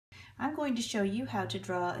I'm going to show you how to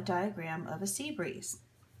draw a diagram of a sea breeze.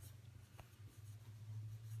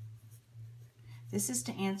 This is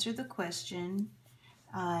to answer the question,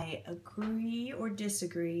 I agree or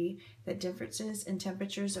disagree that differences in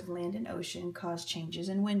temperatures of land and ocean cause changes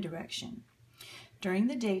in wind direction. During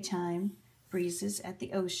the daytime, breezes at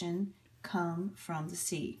the ocean come from the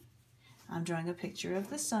sea. I'm drawing a picture of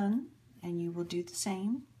the sun, and you will do the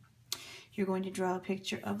same. You're going to draw a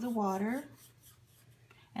picture of the water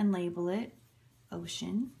and label it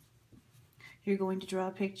ocean. You're going to draw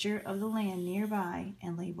a picture of the land nearby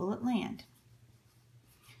and label it land.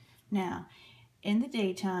 Now, in the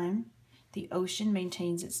daytime, the ocean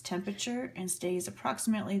maintains its temperature and stays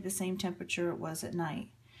approximately the same temperature it was at night.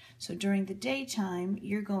 So during the daytime,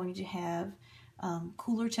 you're going to have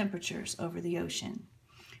cooler temperatures over the ocean.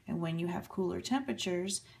 And when you have cooler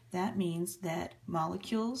temperatures, that means that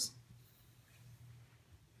molecules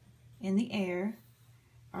in the air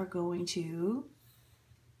are going to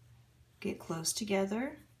get close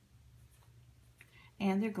together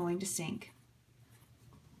and they're going to sink.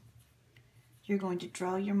 You're going to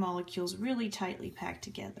draw your molecules really tightly packed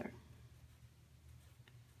together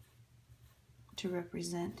to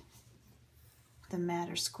represent the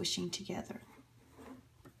matter squishing together.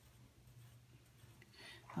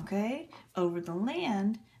 Okay, over the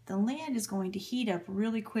land is going to heat up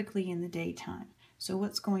really quickly in the daytime. So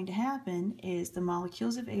what's going to happen is the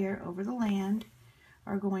molecules of air over the land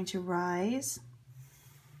are going to rise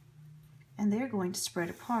and they're going to spread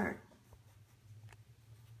apart.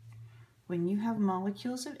 When you have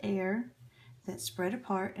molecules of air that spread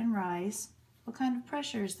apart and rise, what kind of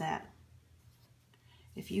pressure is that?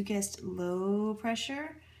 If you guessed low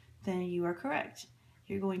pressure, then you are correct.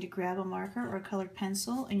 You're going to grab a marker or a colored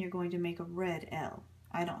pencil and you're going to make a red L.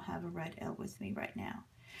 I don't have a red L with me right now.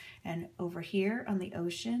 And over here on the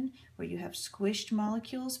ocean, where you have squished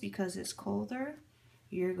molecules because it's colder,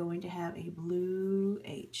 you're going to have a blue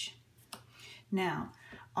H. Now,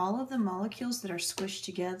 all of the molecules that are squished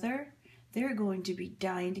together, they're going to be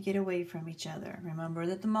dying to get away from each other. Remember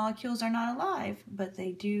that the molecules are not alive, but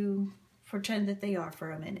they do pretend that they are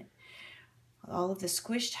for a minute. All of the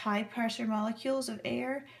squished high pressure molecules of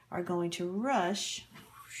air are going to rush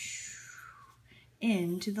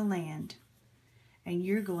into the land. And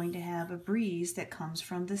you're going to have a breeze that comes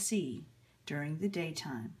from the sea during the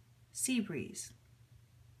daytime. Sea breeze.